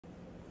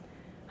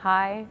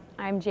Hi,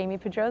 I'm Jamie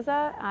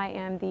Pedroza. I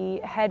am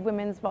the head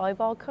women's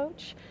volleyball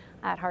coach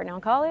at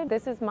Hartnell College.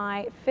 This is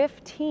my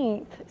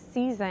 15th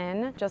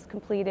season just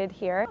completed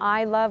here.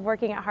 I love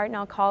working at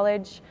Hartnell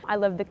College. I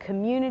love the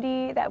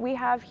community that we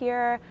have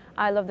here.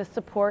 I love the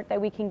support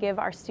that we can give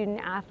our student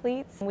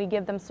athletes. We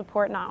give them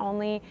support not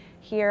only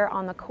here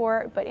on the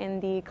court, but in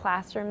the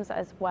classrooms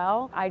as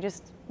well. I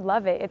just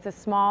love it. It's a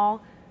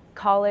small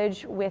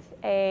college with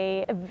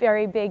a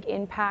very big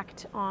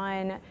impact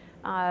on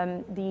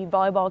the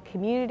volleyball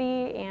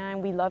community,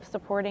 and we love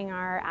supporting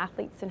our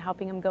athletes and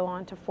helping them go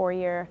on to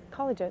four-year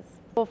colleges.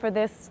 For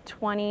this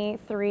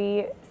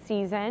 23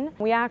 season,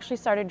 we actually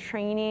started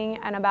training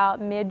in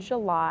about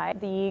mid-July.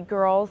 The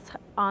girls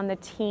on the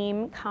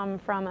team come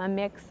from a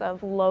mix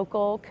of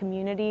local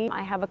community.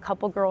 I have a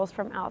couple girls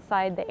from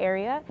outside the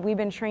area. We've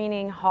been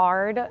training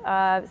hard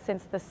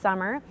since the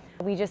summer.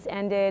 We just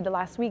ended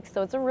last week,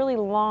 so it's a really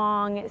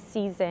long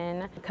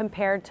season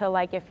compared to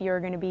like if you're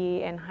going to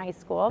be in high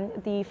school.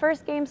 The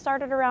first game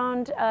started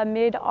around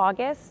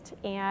mid-August,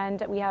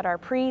 and we had our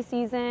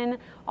pre-season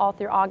all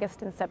through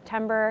August and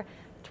September.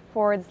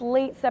 Towards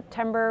late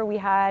September, we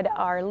had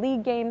our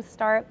league games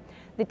start.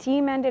 The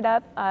team ended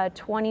up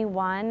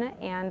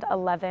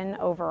 21-11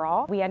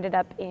 overall. We ended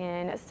up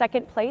in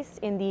second place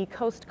in the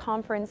Coast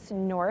Conference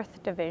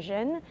North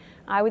Division.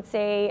 I would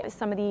say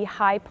some of the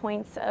high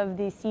points of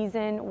the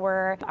season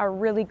were a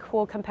really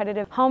cool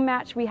competitive home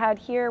match we had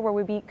here where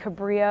we beat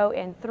Cabrillo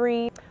in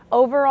 3.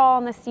 Overall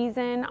in the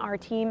season, our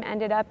team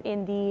ended up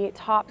in the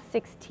top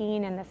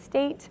 16 in the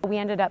state. We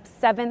ended up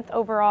 7th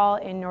overall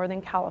in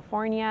Northern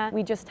California.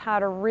 We just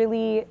had a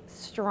really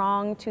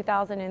strong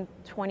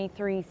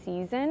 2023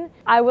 season.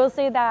 I will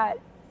say that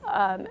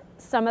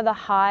some of the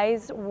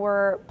highs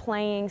were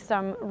playing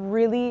some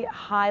really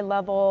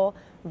high-level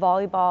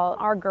volleyball.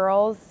 Our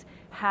girls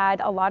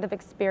had a lot of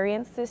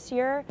experience this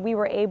year. We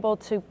were able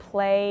to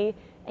play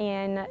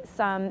in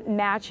some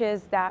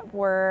matches that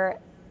were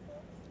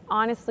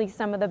honestly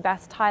some of the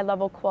best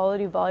high-level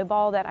quality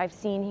volleyball that I've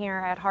seen here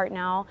at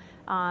Hartnell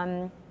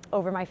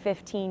over my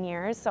 15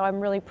 years. So I'm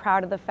really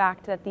proud of the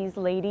fact that these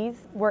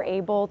ladies were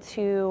able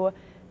to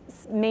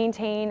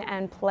maintain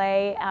and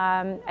play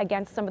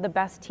against some of the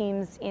best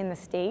teams in the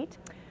state.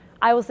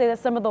 I will say that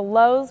some of the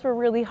lows were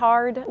really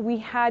hard. We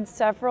had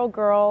several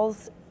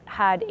girls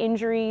had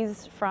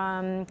injuries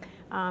from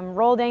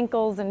rolled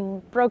ankles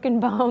and broken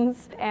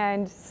bones,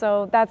 and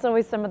so that's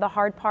always some of the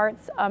hard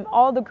parts.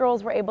 All the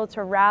girls were able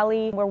to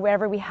rally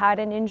wherever we had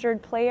an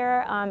injured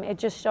player. It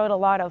just showed a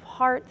lot of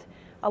heart,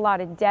 a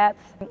lot of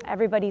depth.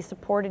 Everybody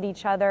supported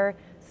each other.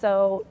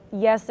 So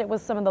yes, it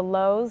was some of the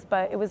lows,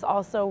 but it was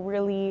also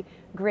really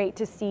great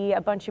to see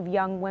a bunch of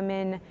young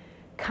women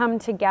come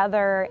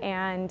together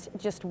and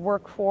just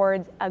work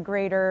towards a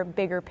greater,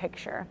 bigger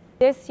picture.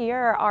 This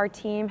year, our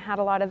team had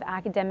a lot of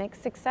academic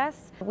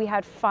success. We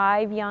had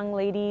 5 young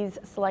ladies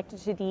selected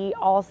to the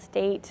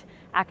all-state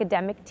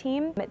academic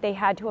team. They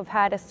had to have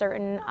had a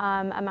certain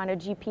amount of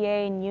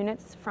GPA and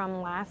units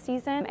from last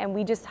season, and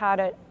we just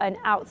had an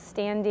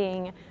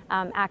outstanding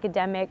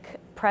academic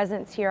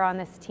presence here on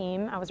this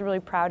team. I was really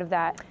proud of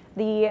that.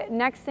 The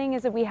next thing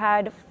is that we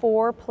had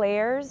 4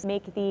 players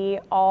make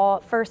the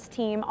first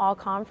team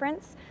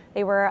all-conference.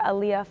 They were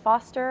Aaliyah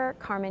Foster,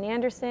 Carmen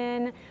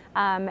Anderson,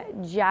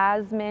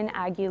 Jasmine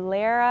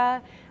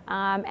Aguilera,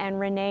 and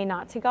Renee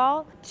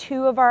Nottigal.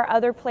 2 of our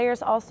other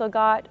players also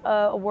got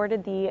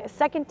awarded the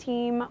second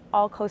team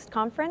All-Coast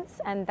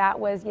Conference, and that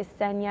was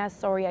Yesenia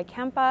Soria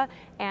Kempa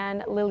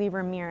and Lily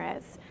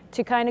Ramirez.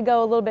 To kind of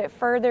go a little bit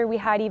further, we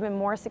had even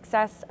more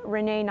success.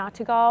 Renee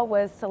Nottigal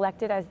was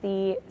selected as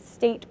the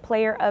State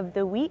Player of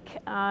the Week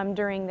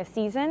during the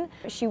season.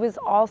 She was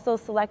also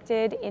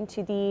selected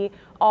into the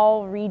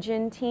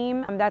All-Region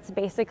team. That's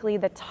basically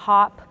the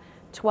top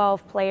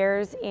 12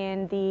 players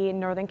in the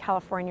Northern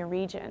California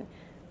region.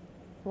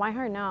 Why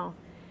Hartnell?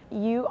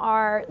 You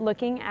are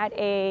looking at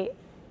a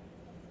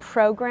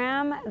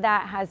program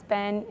that has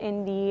been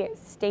in the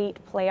state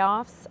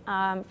playoffs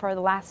for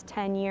the last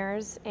 10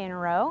 years in a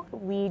row.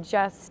 We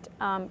just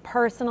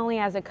personally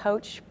as a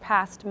coach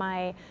passed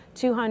my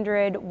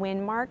 200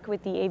 win mark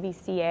with the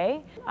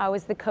AVCA. I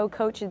was the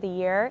co-coach of the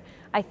year.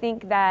 I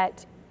think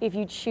that if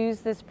you choose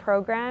this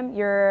program,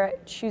 you're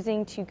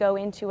choosing to go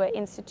into an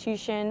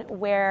institution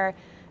where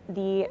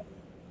the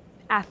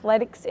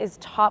athletics is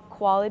top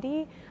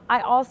quality. I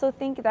also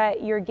think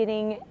that you're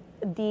getting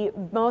the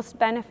most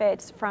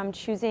benefits from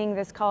choosing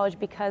this college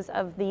because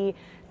of the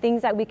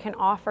things that we can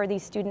offer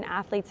these student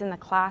athletes in the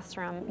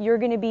classroom. You're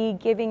going to be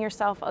giving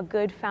yourself a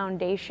good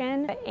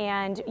foundation,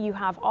 and you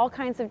have all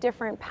kinds of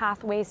different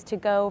pathways to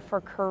go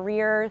for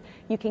career.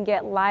 You can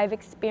get live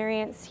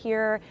experience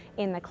here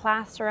in the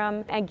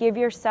classroom and give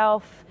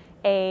yourself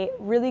a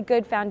really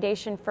good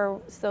foundation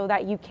so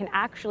that you can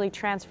actually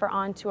transfer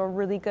on to a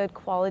really good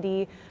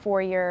quality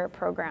 4-year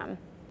program.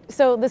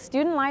 So the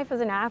student life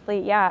as an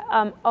athlete,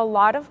 yeah, a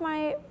lot of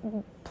my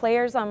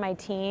players on my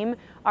team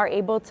are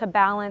able to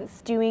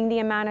balance doing the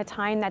amount of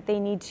time that they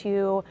need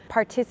to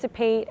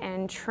participate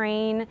and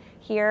train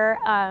here,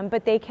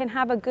 but they can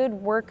have a good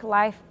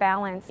work-life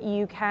balance.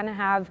 You can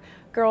have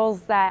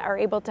girls that are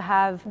able to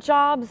have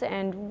jobs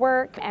and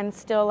work and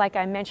still, like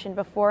I mentioned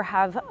before,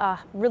 have a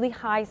really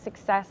high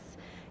success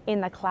in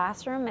the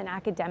classroom and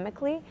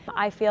academically.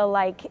 I feel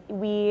like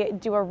we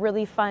do a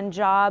really fun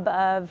job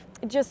of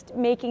just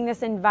making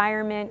this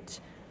environment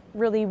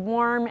really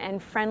warm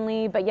and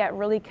friendly, but yet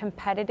really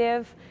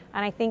competitive.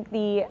 And I think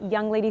the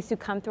young ladies who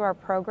come through our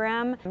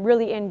program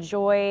really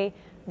enjoy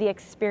the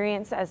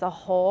experience as a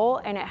whole,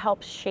 and it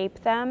helps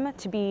shape them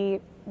to be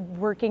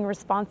working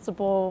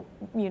responsible,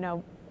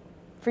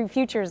 for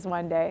futures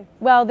one day.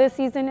 Well, this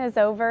season is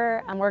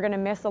over and we're going to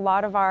miss a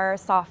lot of our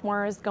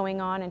sophomores going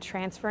on and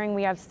transferring.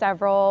 We have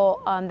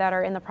several that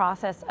are in the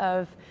process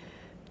of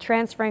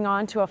transferring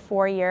on to a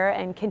 4-year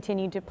and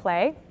continue to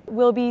play.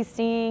 We'll be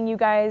seeing you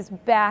guys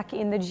back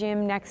in the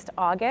gym next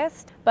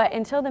August, but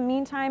until the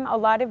meantime, a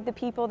lot of the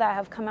people that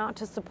have come out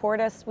to support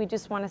us, we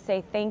just want to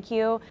say thank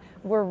you.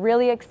 We're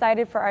really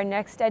excited for our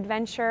next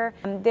adventure.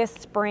 This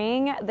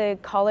spring, the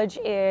college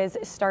is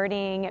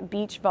starting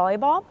beach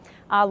volleyball.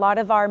 A lot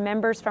of our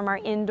members from our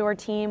indoor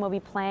team will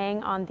be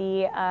playing on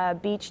the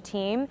beach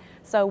team.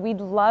 So we'd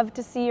love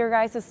to see your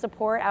guys'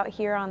 support out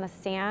here on the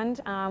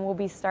sand. We'll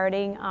be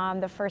starting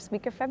the first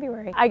week of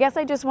February. I guess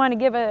I just want to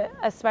give a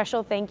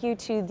special thank you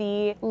to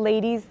the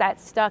ladies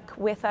that stuck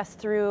with us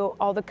through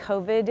all the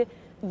COVID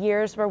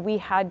years where we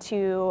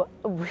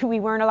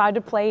weren't allowed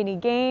to play any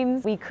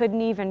games. We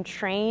couldn't even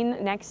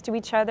train next to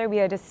each other. We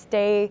had to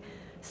stay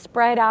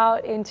spread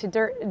out into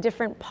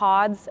different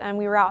pods, and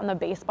we were out in the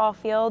baseball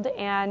field,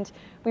 and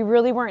we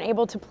really weren't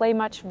able to play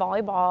much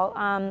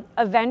volleyball.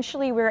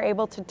 Eventually we were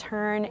able to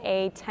turn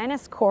a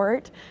tennis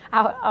court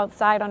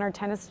outside on our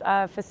tennis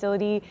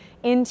facility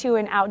into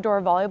an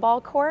outdoor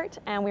volleyball court,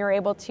 and we were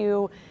able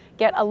to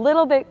get a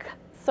little bit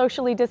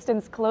socially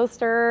distanced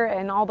closer,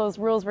 and all those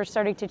rules were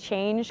starting to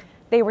change.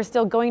 They were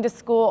still going to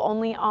school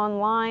only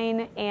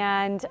online,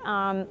 and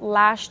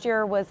last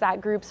year was that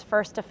group's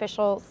first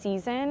official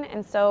season.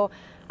 And so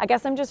I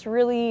guess I'm just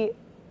really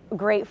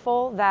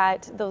grateful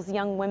that those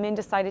young women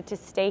decided to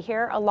stay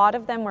here. A lot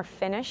of them were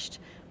finished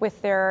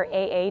with their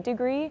AA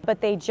degree,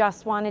 but they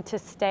just wanted to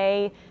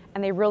stay,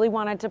 and they really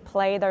wanted to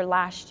play their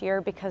last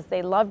year because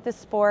they loved the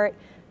sport.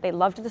 They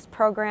loved this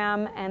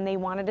program, and they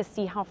wanted to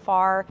see how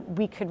far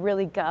we could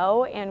really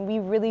go. And we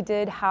really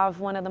did have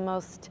one of the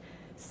most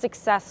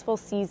successful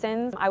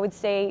seasons, I would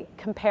say,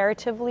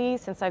 comparatively,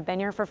 since I've been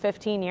here for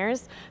 15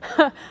 years.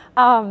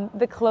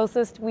 The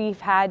closest we've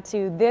had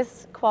to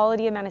this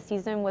quality amount of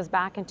season was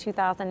back in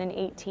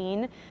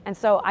 2018. And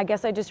so I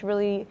guess I just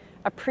really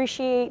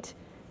appreciate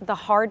the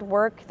hard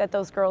work that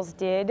those girls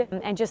did,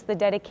 and just the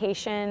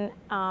dedication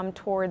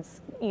towards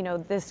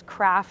this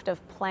craft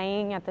of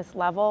playing at this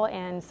level.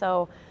 And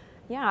so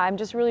yeah, I'm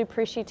just really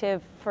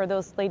appreciative for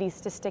those ladies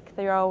to stick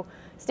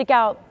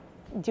out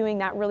doing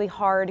that really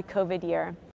hard COVID year.